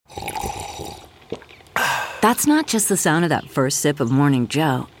That's not just the sound of that first sip of Morning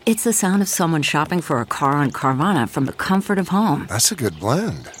Joe. It's the sound of someone shopping for a car on Carvana from the comfort of home. That's a good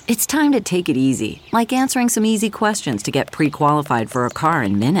blend. It's time to take it easy, like answering some easy questions to get pre-qualified for a car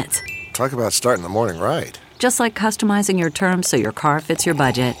in minutes. Talk about starting the morning right. Just like customizing your terms so your car fits your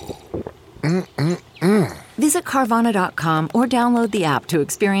budget. Visit Carvana.com or download the app to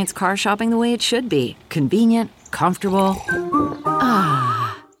experience car shopping the way it should be. Convenient, comfortable.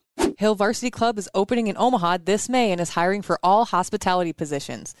 Hill Varsity Club is opening in Omaha this May and is hiring for all hospitality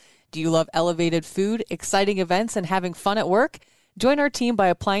positions. Do you love elevated food, exciting events, and having fun at work? Join our team by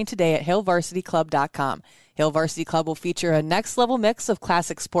applying today at hillvarsityclub.com. Hill Varsity Club will feature a next-level mix of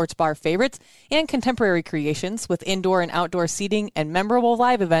classic sports bar favorites and contemporary creations with indoor and outdoor seating and memorable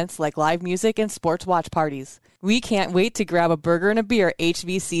live events like live music and sports watch parties. We can't wait to grab a burger and a beer at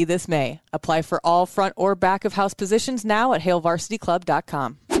HVC this May. Apply for all front or back of house positions now at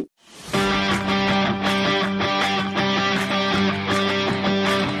hillvarsityclub.com.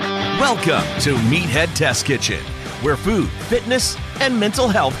 Welcome to Meathead Test Kitchen, where food, fitness, and mental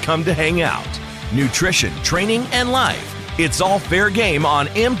health come to hang out. Nutrition, training, and life. It's all fair game on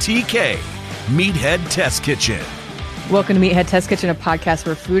MTK. Meathead Test Kitchen. Welcome to Meathead Test Kitchen, a podcast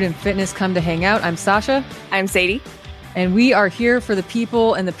where food and fitness come to hang out. I'm Sasha. I'm Sadie. And we are here for the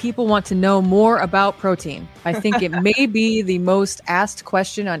people, and the people want to know more about protein. I think it may be the most asked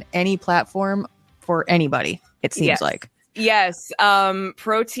question on any platform for anybody, it seems like. Yes.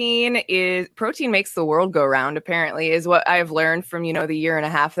 Protein makes the world go round, apparently, is what I've learned from, the year and a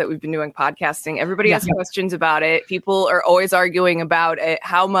half that we've been doing podcasting. Everybody has questions about it. People are always arguing about it,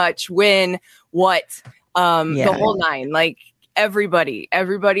 how much, when, what, the whole nine. Like everybody,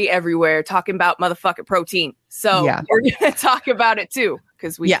 everywhere talking about motherfucking protein. So we're going to talk about it too,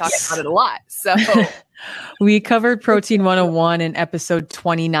 because we talk about it a lot. So we covered Protein 101 in episode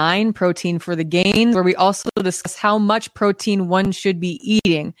 29, Protein for the Gains, where we also discuss how much protein one should be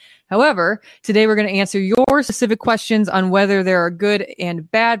eating. However, today we're going to answer your specific questions on whether there are good and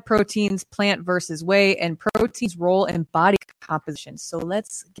bad proteins, plant versus whey, and protein's role in body composition. So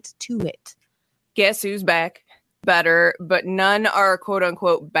let's get to it. Guess who's back? Better, but none are quote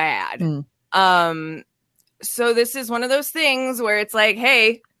unquote bad. So this is one of those things where it's like,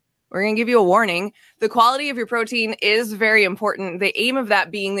 hey, we're going to give you a warning. The quality of your protein is very important. The aim of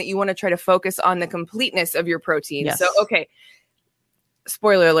that being that you want to try to focus on the completeness of your protein. Yes. So, okay.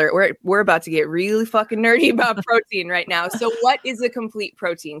 Spoiler alert, we're about to get really fucking nerdy about protein right now. So what is a complete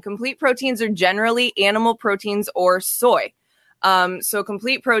protein? Complete proteins are generally animal proteins or soy. So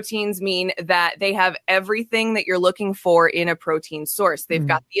complete proteins mean that they have everything that you're looking for in a protein source. They've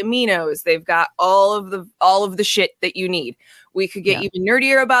got the aminos, they've got all of the shit that you need. We could get even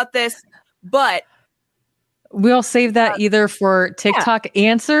nerdier about this, but we'll save that either for TikTok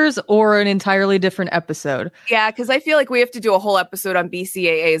answers or an entirely different episode. Yeah, because I feel like we have to do a whole episode on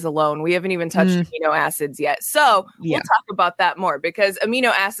BCAAs alone. We haven't even touched amino acids yet. So we'll talk about that more because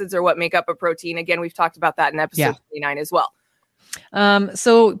amino acids are what make up a protein. Again, we've talked about that in episode 29 as well.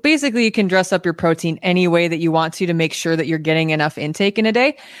 So basically you can dress up your protein any way that you want to make sure that you're getting enough intake in a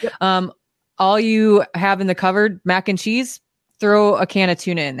day. Yep. All you have in the cupboard, mac and cheese, throw a can of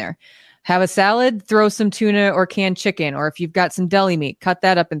tuna in there. Have a salad, throw some tuna or canned chicken. Or if you've got some deli meat, cut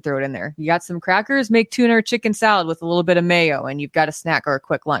that up and throw it in there. You got some crackers, make tuna or chicken salad with a little bit of mayo, and you've got a snack or a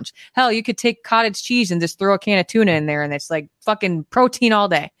quick lunch. Hell, you could take cottage cheese and just throw a can of tuna in there, and it's like fucking protein all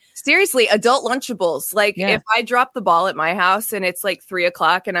day. Seriously, adult Lunchables. Like if I drop the ball at my house and it's like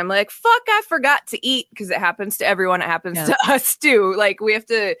 3:00 and I'm like, fuck, I forgot to eat, because it happens to everyone. It happens to us too. Like we have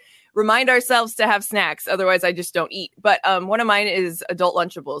to remind ourselves to have snacks. Otherwise I just don't eat. But one of mine is adult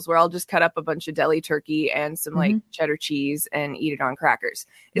Lunchables, where I'll just cut up a bunch of deli turkey and some like cheddar cheese and eat it on crackers.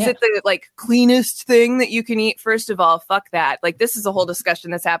 Is it the like cleanest thing that you can eat? First of all, fuck that. Like this is a whole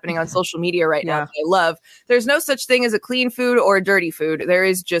discussion that's happening on social media right now that I love. There's no such thing as a clean food or a dirty food. There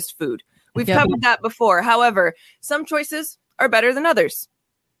is just food. We've covered that before. However, some choices are better than others.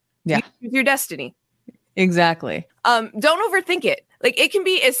 You choose your destiny. Exactly. Don't overthink it. Like it can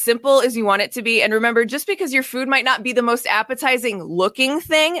be as simple as you want it to be. And remember, just because your food might not be the most appetizing looking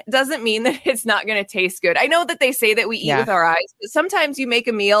thing doesn't mean that it's not going to taste good. I know that they say that we eat with our eyes, but sometimes you make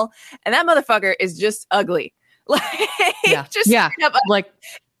a meal and that motherfucker is just ugly. Like, like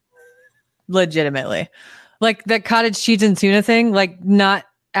legitimately, like that cottage cheese and tuna thing, like not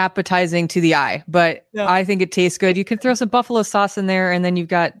appetizing to the eye, but I think it tastes good. You can throw some buffalo sauce in there and then you've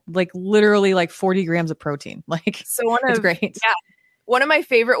got like literally like 40 grams of protein. Like it's great. Yeah. One of my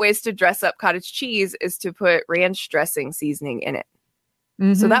favorite ways to dress up cottage cheese is to put ranch dressing seasoning in it.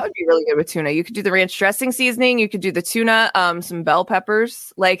 So that would be really good with tuna. You could do the ranch dressing seasoning. You could do the tuna, some bell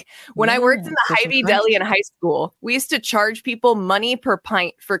peppers. Like when I worked in the Hy-Vee deli in high school, we used to charge people money per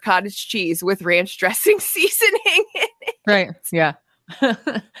pint for cottage cheese with ranch dressing seasoning. Right. Yeah.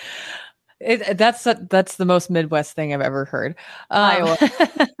 That's the most Midwest thing I've ever heard.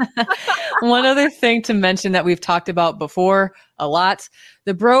 One other thing to mention that we've talked about before a lot,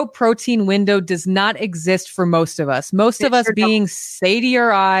 the bro protein window does not exist for most of us. Most of us being Sadie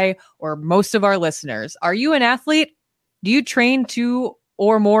or I, or most of our listeners. Are you an athlete? Do you train 2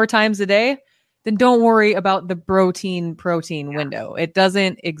 or more times a day? Then don't worry about the protein window. It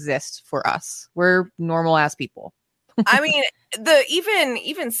doesn't exist for us. We're normal ass people. I mean,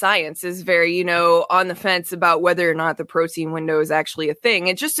 even science is very, on the fence about whether or not the protein window is actually a thing.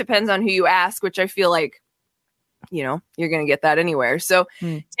 It just depends on who you ask, which I feel like, you're going to get that anywhere. So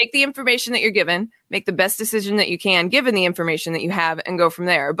take the information that you're given, make the best decision that you can, given the information that you have, and go from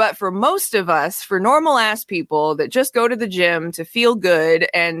there. But for most of us, for normal ass people that just go to the gym to feel good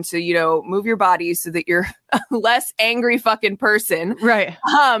and to, move your body so that you're a less angry fucking person. Right.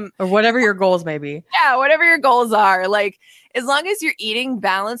 Or whatever your goals may be. Yeah. Whatever your goals are. Like, as long as you're eating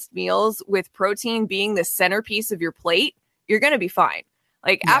balanced meals with protein being the centerpiece of your plate, you're going to be fine.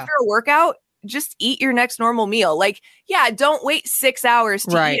 Like after a workout, just eat your next normal meal. Like, don't wait 6 hours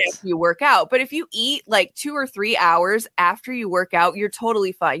to eat after you work out. But if you eat like 2 or 3 hours after you work out, you're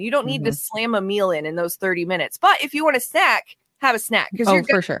totally fine. You don't need to slam a meal in those 30 minutes. But if you want a snack, have a snack because you're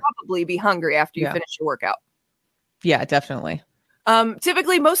going to probably be hungry after you finish your workout. Yeah, definitely.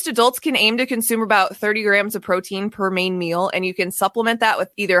 Typically, most adults can aim to consume about 30 grams of protein per main meal, and you can supplement that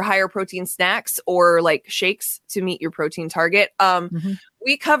with either higher protein snacks or like shakes to meet your protein target.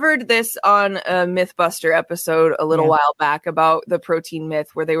 We covered this on a Mythbuster episode a little while back about the protein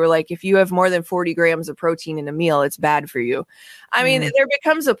myth, where they were like, if you have more than 40 grams of protein in a meal, it's bad for you. I mean, there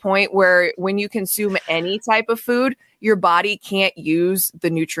becomes a point where when you consume any type of food, your body can't use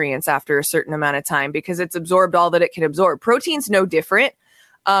the nutrients after a certain amount of time because it's absorbed all that it can absorb. Protein's no different.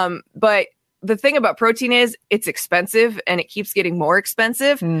 But the thing about protein is it's expensive and it keeps getting more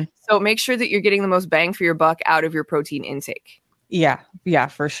expensive. So make sure that you're getting the most bang for your buck out of your protein intake. Yeah,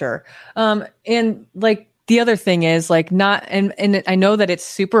 for sure. And like the other thing is like and I know that it's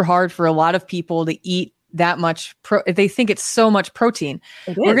super hard for a lot of people to eat that much. They think it's so much protein.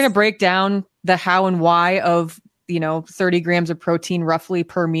 We're going to break down the how and why of 30 grams of protein roughly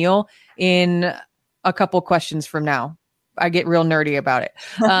per meal in a couple questions from now. I get real nerdy about it.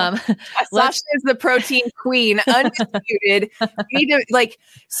 Sasha is the protein queen, undisputed.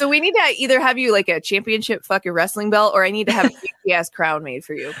 We need to either have you like a championship fucking wrestling belt, or I need to have a big ass crown made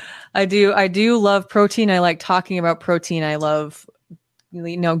for you. I do love protein. I like talking about protein. I love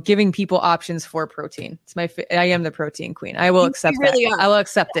giving people options for protein. It's I am the protein queen. I will accept that. I will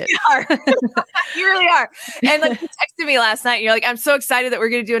accept it. You really are. And like you texted me last night. And you're like, I'm so excited that we're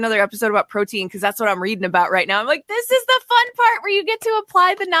going to do another episode about protein because that's what I'm reading about right now. I'm like, this is the fun part where you get to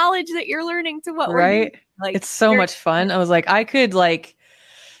apply the knowledge that you're learning to what we're doing. Like, it's so much fun. I was like, I could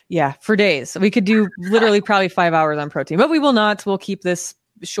for days. We could do literally probably 5 hours on protein, but we will not. We'll keep this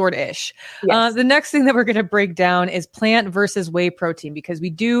short-ish. Yes. The next thing that we're going to break down is plant versus whey protein, because we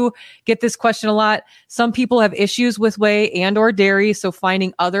do get this question a lot. Some people have issues with whey and or dairy, so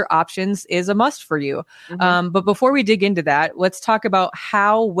finding other options is a must for you. But before we dig into that, let's talk about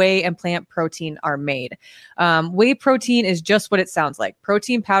how whey and plant protein are made. Whey protein is just what it sounds like.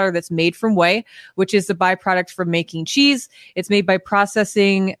 Protein powder that's made from whey, which is the byproduct from making cheese. It's made by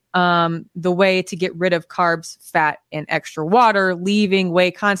processing the whey to get rid of carbs, fat, and extra water, leaving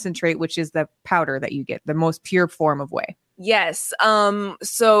whey concentrate, which is the powder that you get, the most pure form of whey. Yes.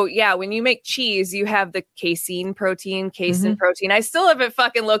 So yeah, when you make cheese, you have the casein protein. I still haven't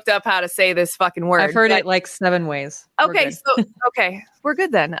fucking looked up how to say this fucking word. I've heard it like 7 ways. Okay. We're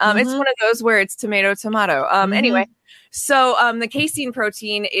good then. It's one of those where it's tomato. Anyway, so the casein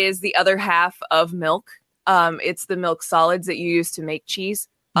protein is the other half of milk. It's the milk solids that you use to make cheese.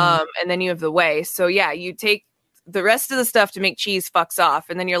 And then you have the whey. So yeah, you take the rest of the stuff to make cheese fucks off,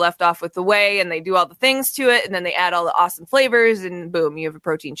 and then you're left off with the whey, and they do all the things to it, and then they add all the awesome flavors, and boom, you have a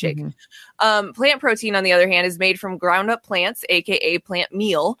protein shake. Plant protein, on the other hand, is made from ground up plants, aka plant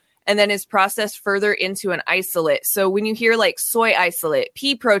meal, and then is processed further into an isolate. So when you hear like soy isolate,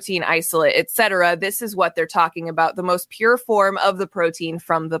 pea protein isolate, etc., this is what they're talking about, the most pure form of the protein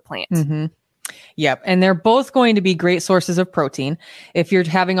from the plant. Yep. And they're both going to be great sources of protein. If you're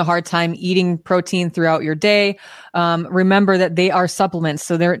having a hard time eating protein throughout your day, remember that they are supplements.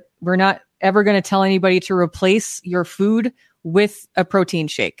 So we're not ever going to tell anybody to replace your food with a protein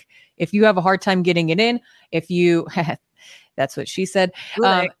shake. If you have a hard time getting it in, That's what she said.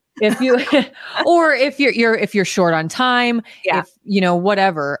 Right. If you, or if you're short on time, if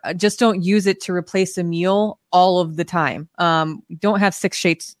whatever, just don't use it to replace a meal all of the time. Don't have 6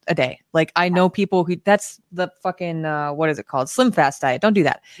 shakes a day. Like I know people who, that's the fucking, what is it called? Slim fast diet. Don't do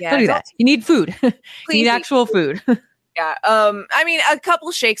that. Don't do that. You need food. You need actual food. Yeah. I mean, a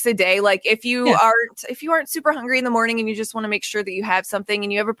couple shakes a day. Like if you aren't super hungry in the morning and you just want to make sure that you have something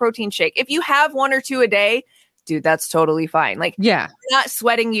and you have a protein shake, if you have 1 or 2 a day, dude, that's totally fine. Like, I'm not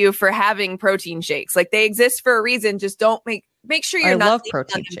sweating you for having protein shakes. Like they exist for a reason. Just don't make sure you're not love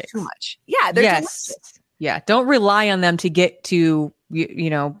protein shakes too much. Yeah. They're delicious. Yeah. Don't rely on them to get to,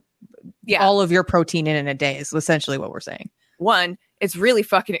 all of your protein in a day is essentially what we're saying. 1, it's really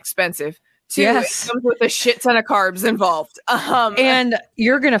fucking expensive. 2, it comes with a shit ton of carbs involved. And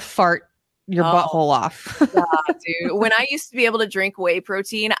you're going to fart your butthole off. Yeah, dude. When I used to be able to drink whey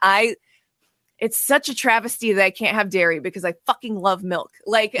protein, it's such a travesty that I can't have dairy because I fucking love milk.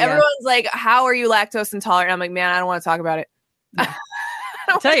 Like everyone's like, how are you lactose intolerant? I'm like, man, I don't want to talk about it.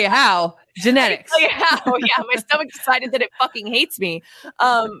 I'll tell you how. Genetics. Yeah, my stomach decided that it fucking hates me.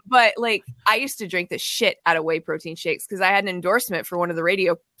 But like I used to drink the shit out of whey protein shakes because I had an endorsement for one of the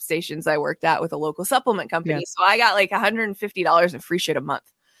radio stations I worked at with a local supplement company. Yeah. So I got like $150 in free shit a month.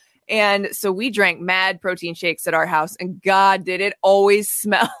 And so we drank mad protein shakes at our house, and God, did it always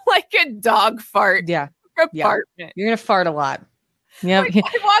smell like a dog fart. Yeah. You're going to fart a lot. Yeah. Like,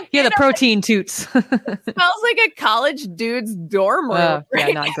 the protein toots. It smells like a college dude's dorm room. Yeah,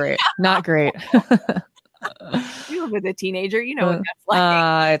 not great. Not great. You live with a teenager. You know what that's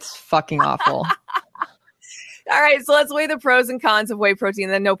like. It's fucking awful. All right, so let's weigh the pros and cons of whey protein.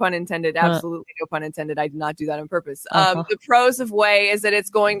 Then no pun intended. Absolutely no pun intended. I did not do that on purpose. The pros of whey is that it's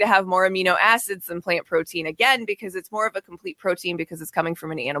going to have more amino acids than plant protein, again, because it's more of a complete protein because it's coming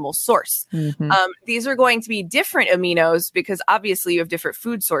from an animal source. Mm-hmm. These are going to be different aminos because obviously you have different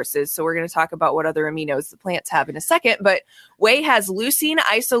food sources. So we're going to talk about what other aminos the plants have in a second. But whey has leucine,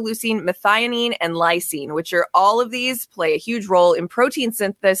 isoleucine, methionine, and lysine, which are all of these play a huge role in protein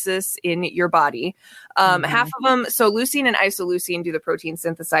synthesis in your body. Half of them, so leucine and isoleucine do the protein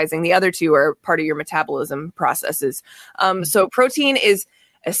synthesizing. The other 2 are part of your metabolism processes. So protein is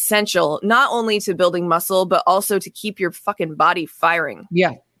essential not only to building muscle, but also to keep your fucking body firing.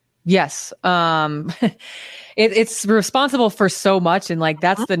 Yeah. Yes. It's responsible for so much. And like,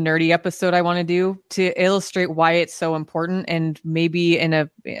 that's the nerdy episode I want to do to illustrate why it's so important. And maybe in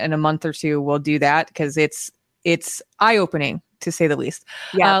a month or 2, we'll do that because it's eye-opening, to say the least.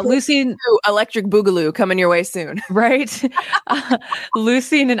 Yeah, leucine, electric boogaloo coming your way soon. Right?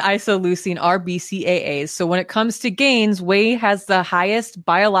 Leucine and isoleucine are BCAAs. So when it comes to gains, whey has the highest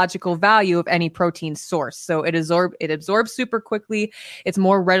biological value of any protein source. So it absorbs super quickly. It's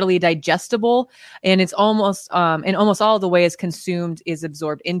more readily digestible, and it's almost in almost all of the way it's consumed is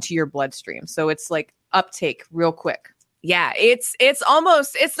absorbed into your bloodstream. So it's like uptake real quick. Yeah, it's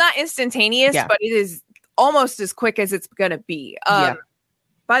not instantaneous, but it is almost as quick as it's gonna be.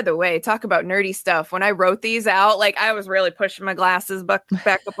 By the way, talk about nerdy stuff. When I wrote these out, like I was really pushing my glasses back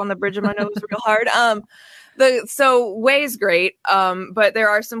up on the bridge of my nose real hard. So whey is great, but there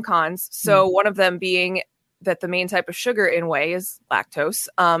are some cons. So one of them being that the main type of sugar in whey is lactose,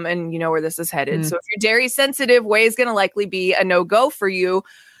 and you know where this is headed. So if you're dairy sensitive, whey is going to likely be a no-go for you,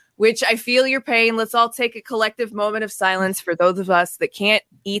 which I feel your pain. Let's all take a collective moment of silence for those of us that can't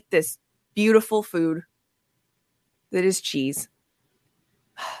eat this beautiful food that is cheese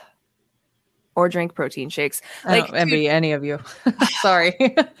or drink protein shakes. I don't envy any of you. Sorry.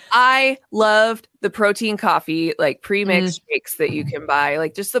 I loved the protein coffee, like pre-mixed shakes that you can buy,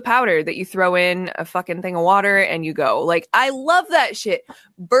 like just the powder that you throw in a fucking thing of water and you go. Like, I love that shit.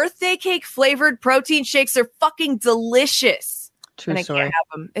 Birthday cake flavored protein shakes are fucking delicious. True and story. I can't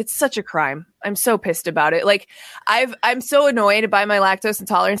have them. It's such a crime. I'm so pissed about it. Like I'm so annoyed by my lactose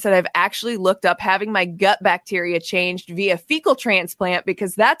intolerance that I've actually looked up having my gut bacteria changed via fecal transplant,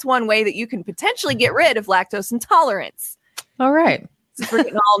 because that's one way that you can potentially get rid of lactose intolerance. All right. We're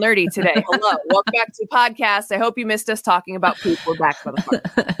getting all nerdy today. Hello. Welcome back to the podcast. I hope you missed us talking about poop. We're back,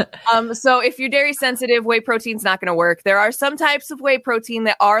 motherfucker. So if you're dairy sensitive, whey protein's not going to work. There are some types of whey protein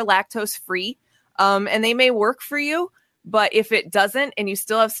that are lactose free, and they may work for you. But if it doesn't, and you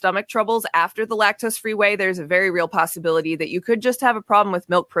still have stomach troubles after the lactose-free whey, there's a very real possibility that you could just have a problem with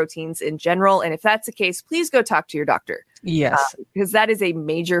milk proteins in general. And if that's the case, please go talk to your doctor. Yes. Because that is a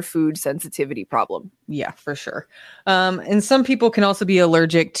major food sensitivity problem. Yeah, for sure. And some people can also be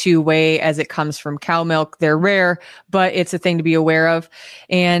allergic to whey as it comes from cow milk. They're rare, but it's a thing to be aware of.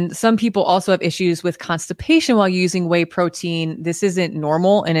 And some people also have issues with constipation while using whey protein. This isn't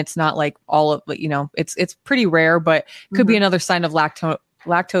normal, and it's not like all of, it's pretty rare, but could be another sign of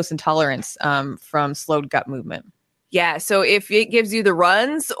lactose intolerance from slowed gut movement. Yeah, so if it gives you the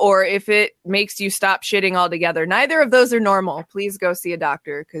runs or if it makes you stop shitting altogether, neither of those are normal. Please go see a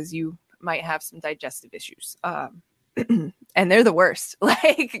doctor because you might have some digestive issues. And they're the worst.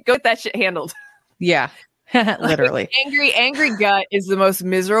 Like, go get that shit handled. Yeah, literally. Like, angry gut is the most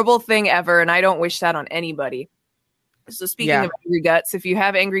miserable thing ever, and I don't wish that on anybody. So speaking of angry guts, if you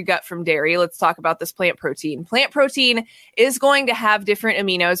have angry gut from dairy, let's talk about this plant protein. Plant protein is going to have different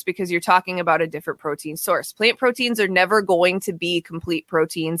aminos because you're talking about a different protein source. Plant proteins are never going to be complete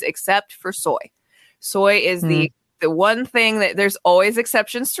proteins except for soy. Soy is the one thing that there's always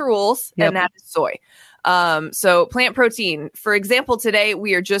exceptions to rules, and that is soy. So plant protein, for example, today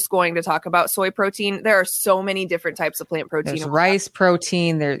we are just going to talk about soy protein. There are so many different types of plant protein. There's rice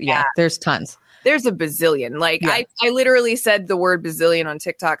protein. There's tons. There's a bazillion. Like I literally said the word bazillion on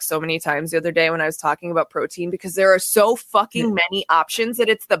TikTok so many times the other day when I was talking about protein, because there are so fucking many options that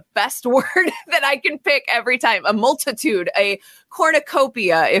it's the best word that I can pick every time. A multitude, a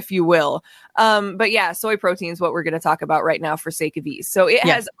cornucopia, if you will. But yeah, soy protein is what we're going to talk about right now for sake of ease. So it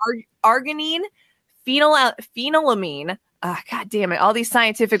has arginine, phenylamine. God damn it. All these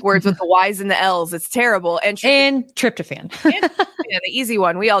scientific words with the Y's and the L's. It's terrible. And tryptophan. The easy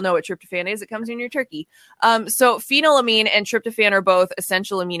one. We all know what tryptophan is. It comes in your turkey. So phenylamine and tryptophan are both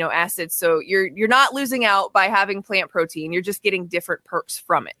essential amino acids. So you're not losing out by having plant protein. You're just getting different perks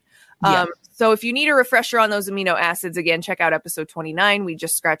from it. So if you need a refresher on those amino acids, again, check out episode 29. We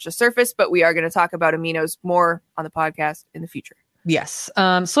just scratched the surface, but we are going to talk about aminos more on the podcast in the future. Yes.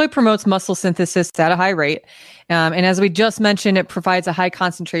 Soy promotes muscle synthesis at a high rate. And as we just mentioned, it provides a high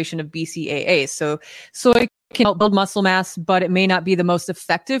concentration of BCAAs. So soy can help build muscle mass, but it may not be the most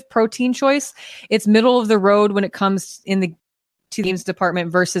effective protein choice. It's middle of the road when it comes to the games department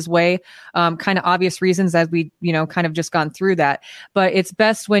versus whey. Kind of obvious reasons as we, kind of just gone through that. But it's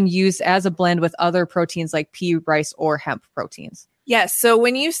best when used as a blend with other proteins like pea, rice, or hemp proteins. Yes. So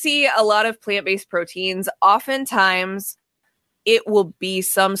when you see a lot of plant-based proteins, oftentimes it will be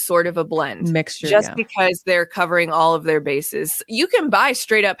some sort of a blend mixture, just because they're covering all of their bases. You can buy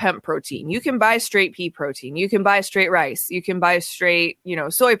straight up hemp protein. You can buy straight pea protein. You can buy straight rice. You can buy straight,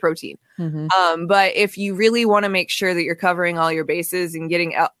 soy protein. But if you really want to make sure that you're covering all your bases and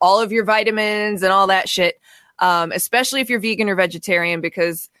getting all of your vitamins and all that shit, especially if you're vegan or vegetarian,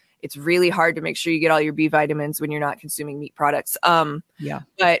 because it's really hard to make sure you get all your B vitamins when you're not consuming meat products.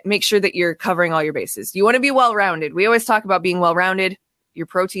 But make sure that you're covering all your bases. You want to be well-rounded. We always talk about being well-rounded. Your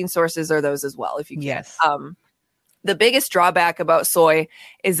protein sources are those as well, if you can. Yes. The biggest drawback about soy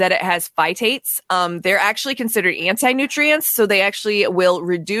is that it has phytates. They're actually considered anti-nutrients, so they actually will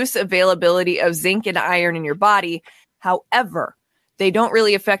reduce availability of zinc and iron in your body. However, they don't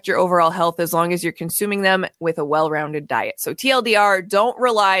really affect your overall health as long as you're consuming them with a well-rounded diet. So TLDR, don't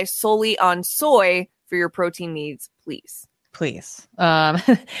rely solely on soy for your protein needs, please. Please.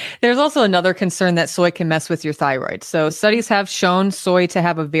 There's also another concern that soy can mess with your thyroid. So studies have shown soy to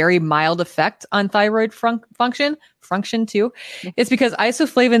have a very mild effect on thyroid function too. It's because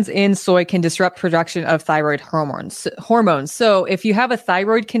isoflavones in soy can disrupt production of thyroid hormones. So if you have a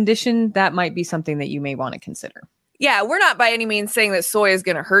thyroid condition, that might be something that you may want to consider. Yeah, we're not by any means saying that soy is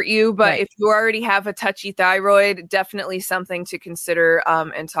going to hurt you, but if you already have a touchy thyroid, definitely something to consider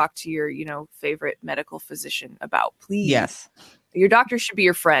and talk to your, favorite medical physician about, please. Yes. Your doctor should be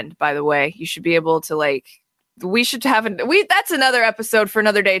your friend, by the way. You should be able to we should have that's another episode for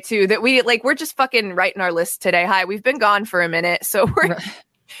another day too, that we're just fucking writing our list today. Hi, we've been gone for a minute. So we're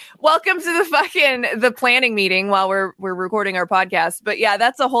welcome to the planning meeting while we're recording our podcast. But yeah,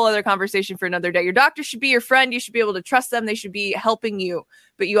 that's a whole other conversation for another day. Your doctor should be your friend. You should be able to trust them. They should be helping you,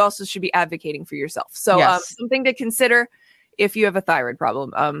 but you also should be advocating for yourself. So something to consider if you have a thyroid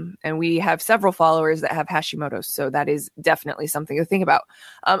problem. And we have several followers that have Hashimoto's. So that is definitely something to think about.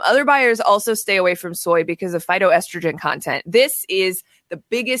 Other buyers also stay away from soy because of phytoestrogen content. This is the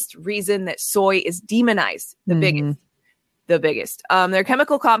biggest reason that soy is demonized. The biggest. They're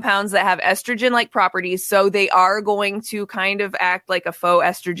chemical compounds that have estrogen-like properties, so they are going to kind of act like a faux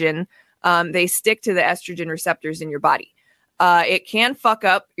estrogen. They stick to the estrogen receptors in your body. It can fuck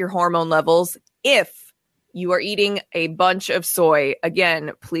up your hormone levels if you are eating a bunch of soy.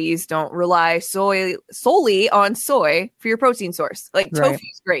 Again, please don't rely solely on soy for your protein source. Tofu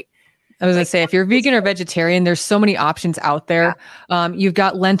is great. I was going to say, if you're vegan or vegetarian, there's so many options out there. Yeah. You've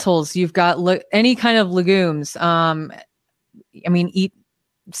got lentils, you've got any kind of legumes. Eat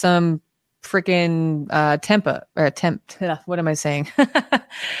some freaking tempeh. What am I saying?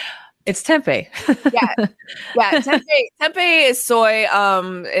 It's tempeh. Tempeh is soy.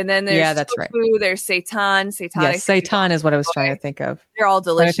 And then there's that's tofu, right. There's seitan. Yes, seitan is what I was trying to think of. They're all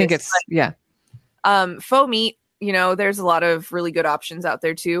delicious. I think it's faux meat. There's a lot of really good options out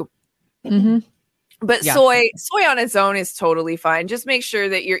there too. Mm-hmm. But soy on its own is totally fine. Just make sure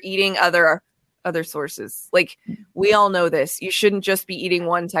that you're eating other sources. Like, we all know this. You shouldn't just be eating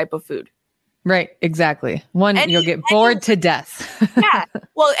one type of food. Right, exactly. You'll get bored to death. Yeah.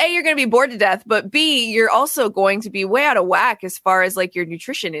 Well, A, you're going to be bored to death, but B, you're also going to be way out of whack as far as like your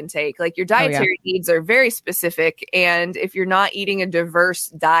nutrition intake. Like, your dietary needs are very specific. And if you're not eating a diverse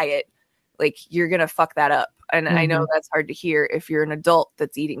diet, like, you're going to fuck that up. And I know that's hard to hear if you're an adult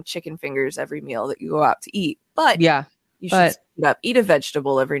that's eating chicken fingers every meal that you go out to eat. But you should eat a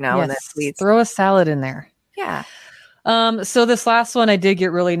vegetable every now and then, please. Throw a salad in there. Yeah. So this last one, I did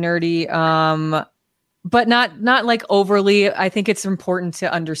get really nerdy, but not like overly. I think it's important to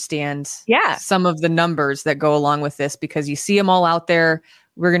understand some of the numbers that go along with this, because you see them all out there.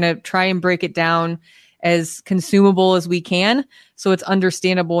 We're going to try and break it down as consumable as we can, so it's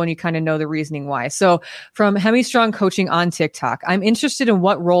understandable and you kind of know the reasoning why. So from Hemi Strong Coaching on TikTok, I'm interested in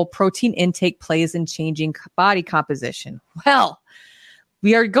what role protein intake plays in changing body composition. Well,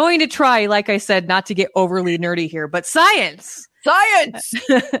 we are going to try, like I said, not to get overly nerdy here, but science.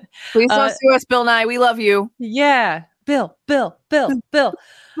 Please don't sue us, Bill Nye. We love you. Yeah. Bill. That's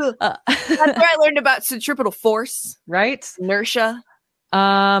where I learned about centripetal force. Right? Inertia.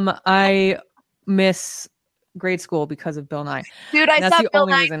 I miss grade school because of Bill Nye. Dude, I saw Bill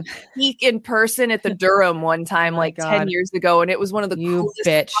Nye speak in person at the Durham one time, 10 years ago, and it was one of the coolest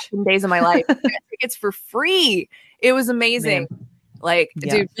fucking days of my life. I got tickets for free. It was amazing. Man.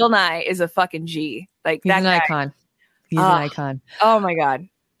 Dude, Bill Nye is a fucking G. He's an icon. He's an icon. Oh my God.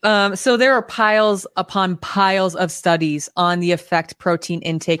 So there are piles upon piles of studies on the effect protein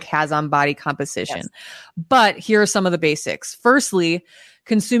intake has on body composition. Yes. But here are some of the basics. Firstly,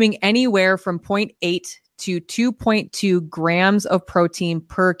 consuming anywhere from 0.8 to 2.2 grams of protein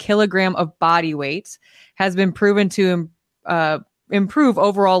per kilogram of body weight has been proven to improve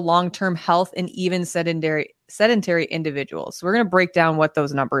overall long-term health in even sedentary individuals. So we're going to break down what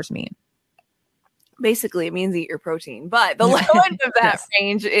those numbers mean. Basically, it means eat your protein. But the low end of that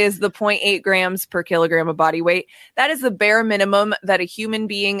range is the 0.8 grams per kilogram of body weight. That is the bare minimum that a human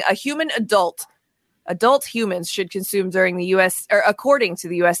adult humans should consume during the U.S. or according to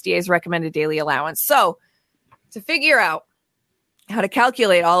the USDA's recommended daily allowance. So to figure out how to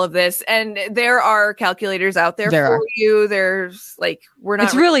calculate all of this, and there are calculators out there for you. There's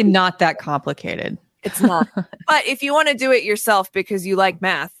it's really not that complicated. It's not. But if you want to do it yourself because you like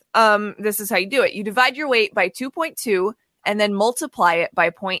math, this is how you do it. You divide your weight by 2.2 and then multiply it by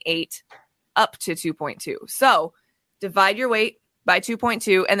 0.8 up to 2.2. So divide your weight by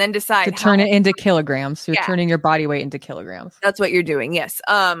 2.2 and then decide to turn it into kilograms. So you're turning your body weight into kilograms. That's what you're doing. Yes.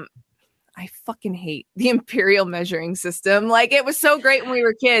 I fucking hate the imperial measuring system. It was so great when we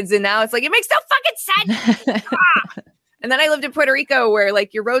were kids, and now it's it makes no fucking sense. And then I lived in Puerto Rico where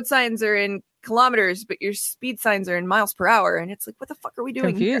your road signs are in kilometers, but your speed signs are in miles per hour. And it's what the fuck are we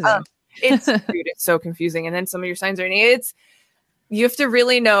doing? Confusing. It's so confusing. And then some of your signs are you have to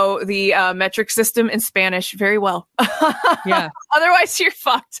really know the metric system in Spanish very well. Yeah. Otherwise you're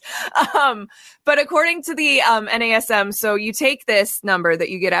fucked. But according to the NASM, so you take this number that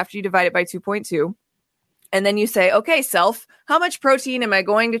you get after you divide it by 2.2, and then you say, okay, self, how much protein am I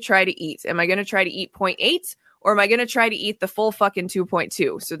going to try to eat? Am I going to try to eat 0.8 or am I going to try to eat the full fucking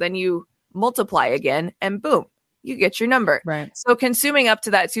 2.2? So then you multiply again and boom, you get your number. Right. So consuming up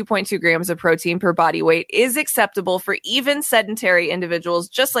to that 2.2 grams of protein per body weight is acceptable for even sedentary individuals,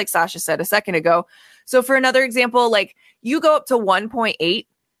 just like Sasha said a second ago. So for another example, you go up to 1.8.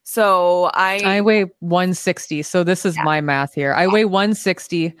 So I weigh 160. So this is my math here. I weigh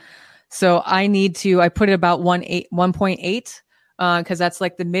 160. So I put it about 1.8. Because that's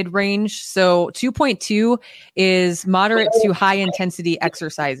the mid-range. So 2.2 is moderate to high intensity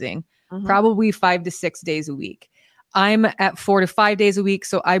exercising, probably 5 to 6 days a week. I'm at 4 to 5 days a week,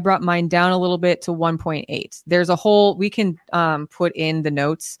 so I brought mine down a little bit to 1.8. There's a whole, we can put in the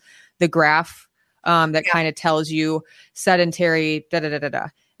notes, the graph that kind of tells you sedentary,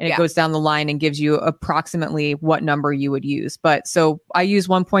 and it goes down the line and gives you approximately what number you would use. But so I use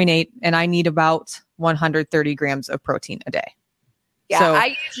 1.8 and I need about 130 grams of protein a day. Yeah, so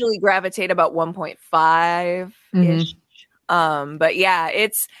I usually gravitate about 1.5-ish. But yeah,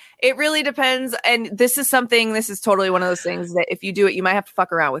 it really depends. And this is totally one of those things that if you do it, you might have to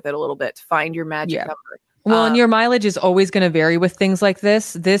fuck around with it a little bit to find your magic number. Well, and your mileage is always going to vary with things like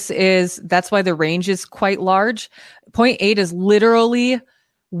this. That's why the range is quite large. 0.8 is literally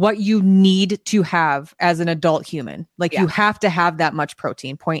what you need to have as an adult human. Like you have to have that much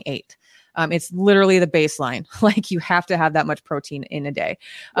protein, 0.8. It's literally the baseline. Like you have to have that much protein in a day.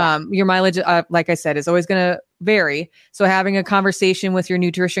 Your mileage, like I said, is always going to vary. So having a conversation with your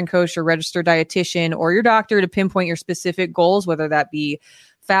nutrition coach or registered dietitian or your doctor to pinpoint your specific goals, whether that be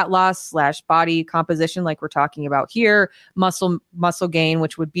fat loss / body composition, like we're talking about here, muscle gain,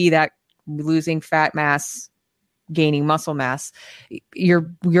 which would be that losing fat mass, gaining muscle mass, your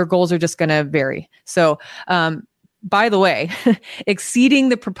goals are just going to vary. So, by the way, exceeding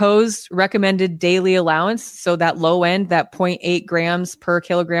the proposed recommended daily allowance, so that low end, that 0.8 grams per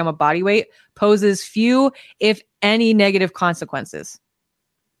kilogram of body weight, poses few, if any, negative consequences.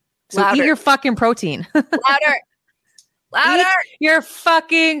 So eat your fucking protein. Louder. Eat your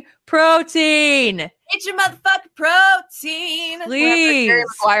fucking protein. Eat your motherfucking protein. Please. Jerry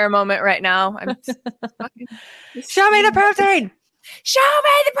Maguire moment right now. Show me the protein. Show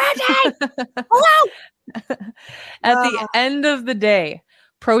me the protein. Hello. At the end of the day,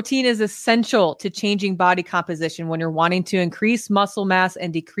 protein is essential to changing body composition when you're wanting to increase muscle mass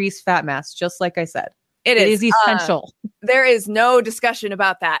and decrease fat mass, just like I said. It is essential. There is no discussion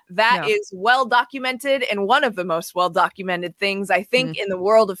about that. That is well documented, and one of the most well documented things, I think, in the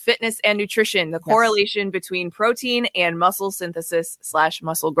world of fitness and nutrition, the correlation between protein and muscle synthesis /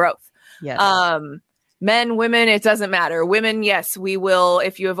 muscle growth. Yes. Men, women, it doesn't matter. Women, yes, we will.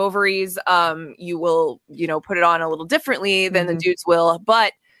 If you have ovaries, you will, put it on a little differently than the dudes will.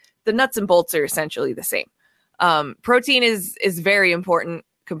 But the nuts and bolts are essentially the same. Protein is very important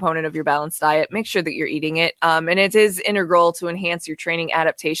component of your balanced diet. Make sure that you're eating it. And it is integral to enhance your training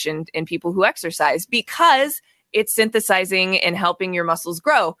adaptation in people who exercise because it's synthesizing and helping your muscles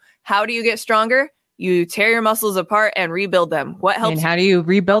grow. How do you get stronger? You tear your muscles apart and rebuild them. What helps? And how do you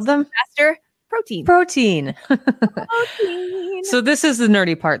rebuild them? Faster? Protein. So this is the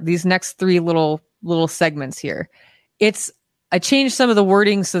nerdy part. These next 3 little segments here. I changed some of the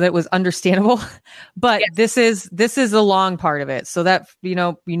wording so that it was understandable, but this is the long part of it. So that,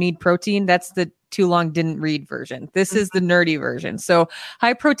 you need protein. That's the too long didn't read version. This is the nerdy version. So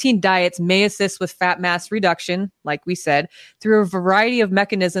high protein diets may assist with fat mass reduction, like we said, through a variety of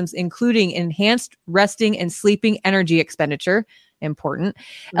mechanisms, including enhanced resting and sleeping energy expenditure. Important.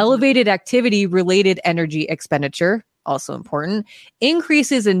 Elevated activity related energy expenditure, also important.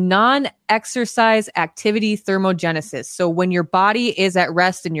 Increases in non-exercise activity thermogenesis. So when your body is at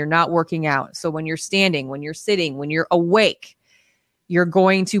rest and you're not working out. So when you're standing, when you're sitting, when you're awake, you're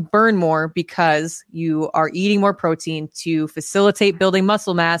going to burn more because you are eating more protein to facilitate building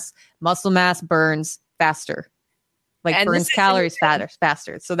muscle mass. Muscle mass burns faster. Burns calories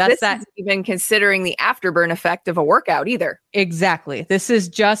faster. So that's isn't even considering the afterburn effect of a workout either. Exactly. This is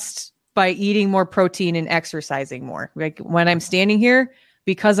just by eating more protein and exercising more. Like when I'm standing here,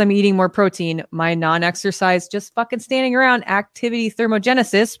 because I'm eating more protein, my non-exercise, just fucking standing around, activity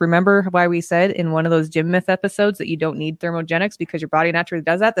thermogenesis. Remember why we said in one of those gym myth episodes that you don't need thermogenics because your body naturally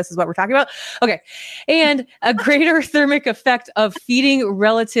does that? This is what we're talking about. Okay. And a greater thermic effect of feeding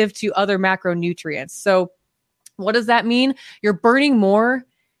relative to other macronutrients. So what does that mean? You're burning more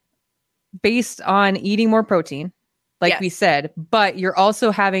based on eating more protein, like we said, but you're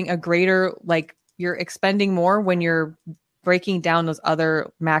also having a greater, you're expending more when you're breaking down those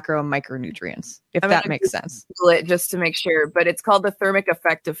other macro and micronutrients, if that makes sense. It just to make sure, but it's called the thermic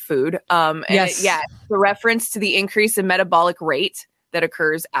effect of food. The reference to the increase in metabolic rate that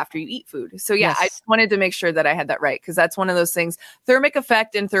occurs after you eat food. So I just wanted to make sure that I had that right, because that's one of those things. Thermic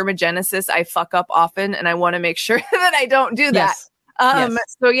effect and thermogenesis, I fuck up often, and I want to make sure that I don't do that.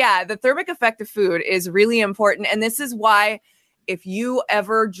 So the thermic effect of food is really important. And this is why if you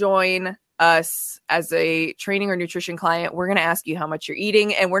ever join us as a training or nutrition client, we're going to ask you how much you're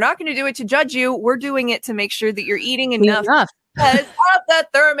eating, and we're not going to do it to judge you. We're doing it to make sure that you're eating enough. Because of the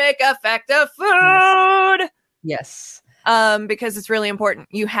thermic effect of food. Yes. Because it's really important.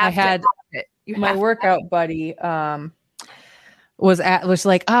 You have to have it. My workout buddy was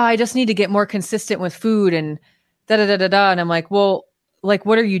like, I just need to get more consistent with food and da-da-da-da-da. And I'm like, well,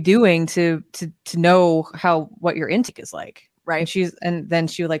 what are you doing to know what your intake is like? Right. And then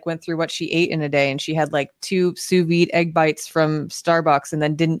she went through what she ate in a day, and she had 2 sous vide egg bites from Starbucks and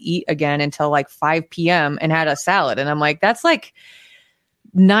then didn't eat again until 5 p.m. and had a salad. And I'm like, that's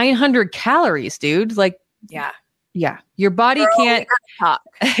 900 calories, dude. Yeah. Your body can't talk.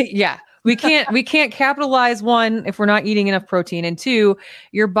 Yeah. We can't capitalize, one, if we're not eating enough protein, and two,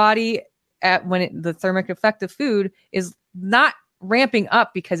 your body the thermic effect of food is not ramping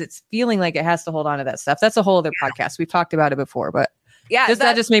up because it's feeling like it has to hold on to that stuff. That's a whole other podcast. We've talked about it before, but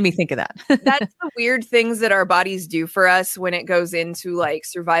that just made me think of that. That's the weird things that our bodies do for us when it goes into like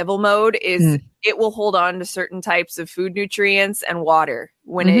survival mode is it will hold on to certain types of food nutrients and water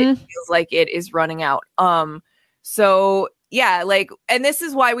when it feels like it is running out. So yeah, like, and this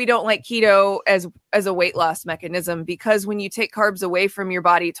is why we don't like keto as a weight loss mechanism, because when you take carbs away from your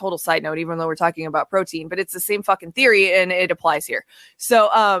body, total side note, even though we're talking about protein, but it's the same fucking theory and it applies here.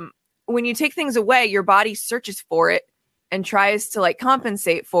 So when you take things away, your body searches for it and tries to like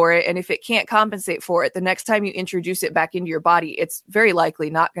compensate for it. And if it can't compensate for it, the next time you introduce it back into your body, it's very likely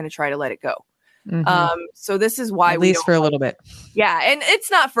not going to try to let it go. So this is why at least for a little bit. Yeah. And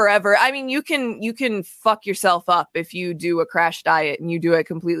it's not forever. I mean, you can fuck yourself up if you do a crash diet and you do it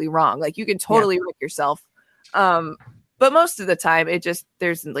completely wrong. Like you can totally wreck yourself. But most of the time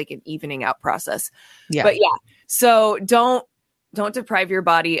there's like an evening out process. Yeah. But yeah, so don't deprive your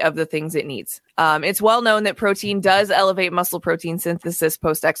body of the things it needs. It's well known that protein does elevate muscle protein synthesis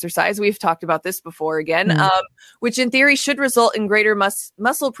post-exercise. We've talked about this before again, which in theory should result in greater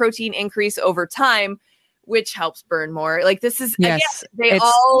muscle protein increase over time, which helps burn more. Like this is, yes, again, it's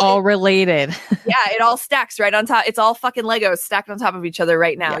all related. Yeah, it all stacks right on top. It's all fucking Legos stacked on top of each other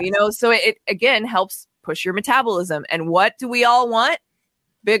right now, you know? So it again helps push your metabolism. And what do we all want?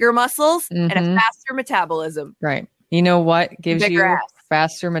 Bigger muscles and a faster metabolism. Right. You know what gives you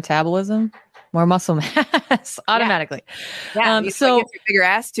faster metabolism? More muscle mass automatically. Yeah. So like bigger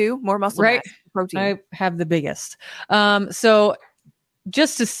ass too, more muscle mass, protein. I have the biggest. So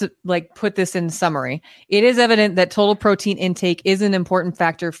just to like put this in summary, it is evident that total protein intake is an important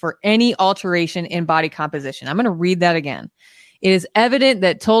factor for any alteration in body composition. I'm going to read that again. It is evident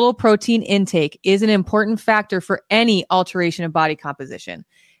that total protein intake is an important factor for any alteration of body composition.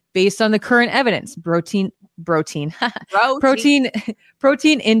 Based on the current evidence, protein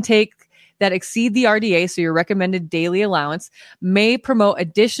intake that exceed the RDA, so your recommended daily allowance, may promote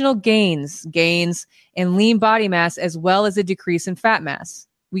additional gains in lean body mass as well as a decrease in fat mass.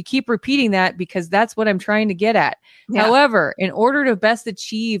 We keep repeating that because that's what I'm trying to get at. Yeah. However, in order to best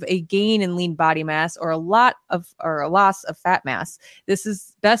achieve a gain in lean body mass or a loss of fat mass, this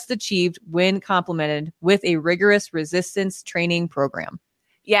is best achieved when complemented with a rigorous resistance training program.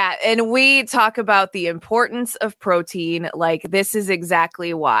 Yeah, and we talk about the importance of protein. Like this is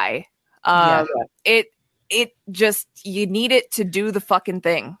exactly why. It just, you need it to do the fucking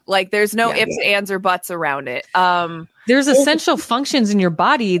thing. Like there's no ifs, ands, or buts around it. There's essential functions in your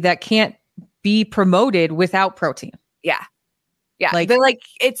body that can't be promoted without protein. Yeah. Like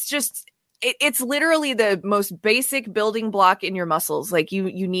it's just, it's literally the most basic building block in your muscles. Like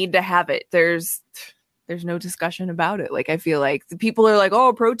you need to have it. There's no discussion about it. Like, I feel like the people are like,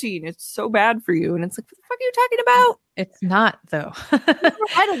 oh, protein, it's so bad for you. And it's like, what the fuck are you talking about? It's not, though. I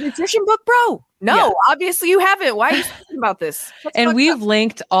had a nutrition book, bro. No, obviously you haven't. Why are you talking about this? And we've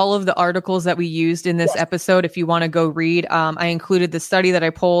linked all of the articles that we used in this episode. If you want to go read, I included the study that I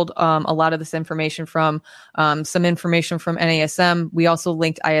pulled a lot of this information from, some information from NASM. We also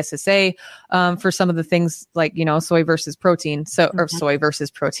linked ISSA for some of the things like, you know, soy versus protein. Or soy versus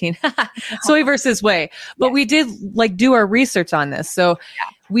protein, soy versus whey. But we did like do our research on this. So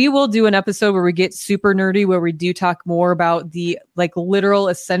we will do an episode where we get super nerdy, where we do talk more about the like literal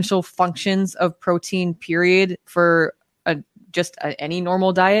essential functions of protein, period, for any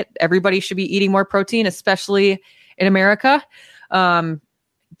normal diet. Everybody should be eating more protein, especially in America.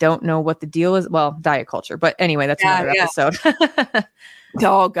 Don't know what the deal is. Well, diet culture. But anyway, that's another episode.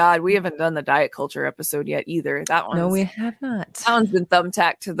 Oh, God. We haven't done the diet culture episode yet either. No, we have not. That one's been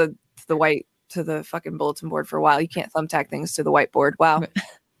thumbtacked to the fucking bulletin board for a while. You can't thumbtack things to the whiteboard. Wow.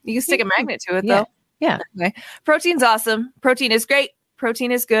 You can stick a magnet to it though. Yeah. Okay. Protein's awesome. Protein is great.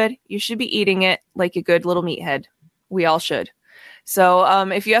 Protein is good. You should be eating it like a good little meathead. We all should. So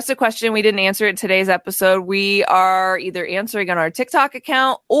if you asked a question, we didn't answer it in today's episode, we are either answering on our TikTok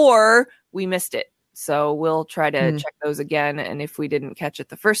account or we missed it. So we'll try to check those again. And if we didn't catch it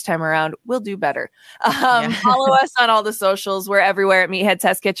the first time around, we'll do better. Follow us on all the socials. We're everywhere at Meathead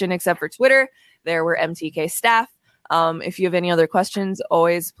Test Kitchen, except for Twitter. There we're MTK staff. If you have any other questions,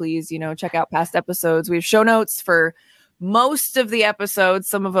 always please, check out past episodes. We have show notes for most of the episodes.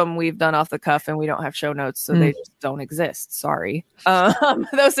 Some of them we've done off the cuff and we don't have show notes, so they just don't exist. Sorry.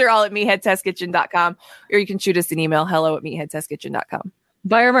 Those are all at meatheadtestkitchen.com, or you can shoot us an email, hello@meatheadtestkitchen.com.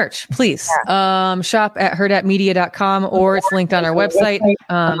 Buy our merch, please. Shop at herdatmedia.com, or it's linked on our website.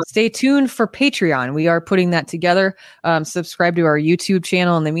 Stay tuned for Patreon. We are putting that together. Subscribe to our YouTube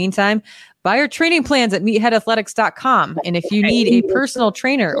channel in the meantime. Buy our training plans at meatheadathletics.com. And if you need a personal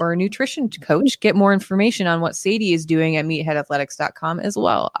trainer or a nutrition coach, get more information on what Sadie is doing at meatheadathletics.com as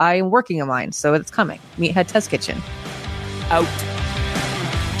well. I am working on mine, so it's coming. Meathead Test Kitchen. Out.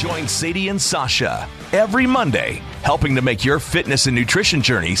 Join Sadie and Sasha every Monday, helping to make your fitness and nutrition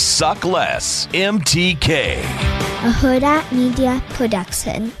journey suck less. MTK. A Hurrdat Media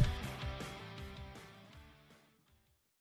Production.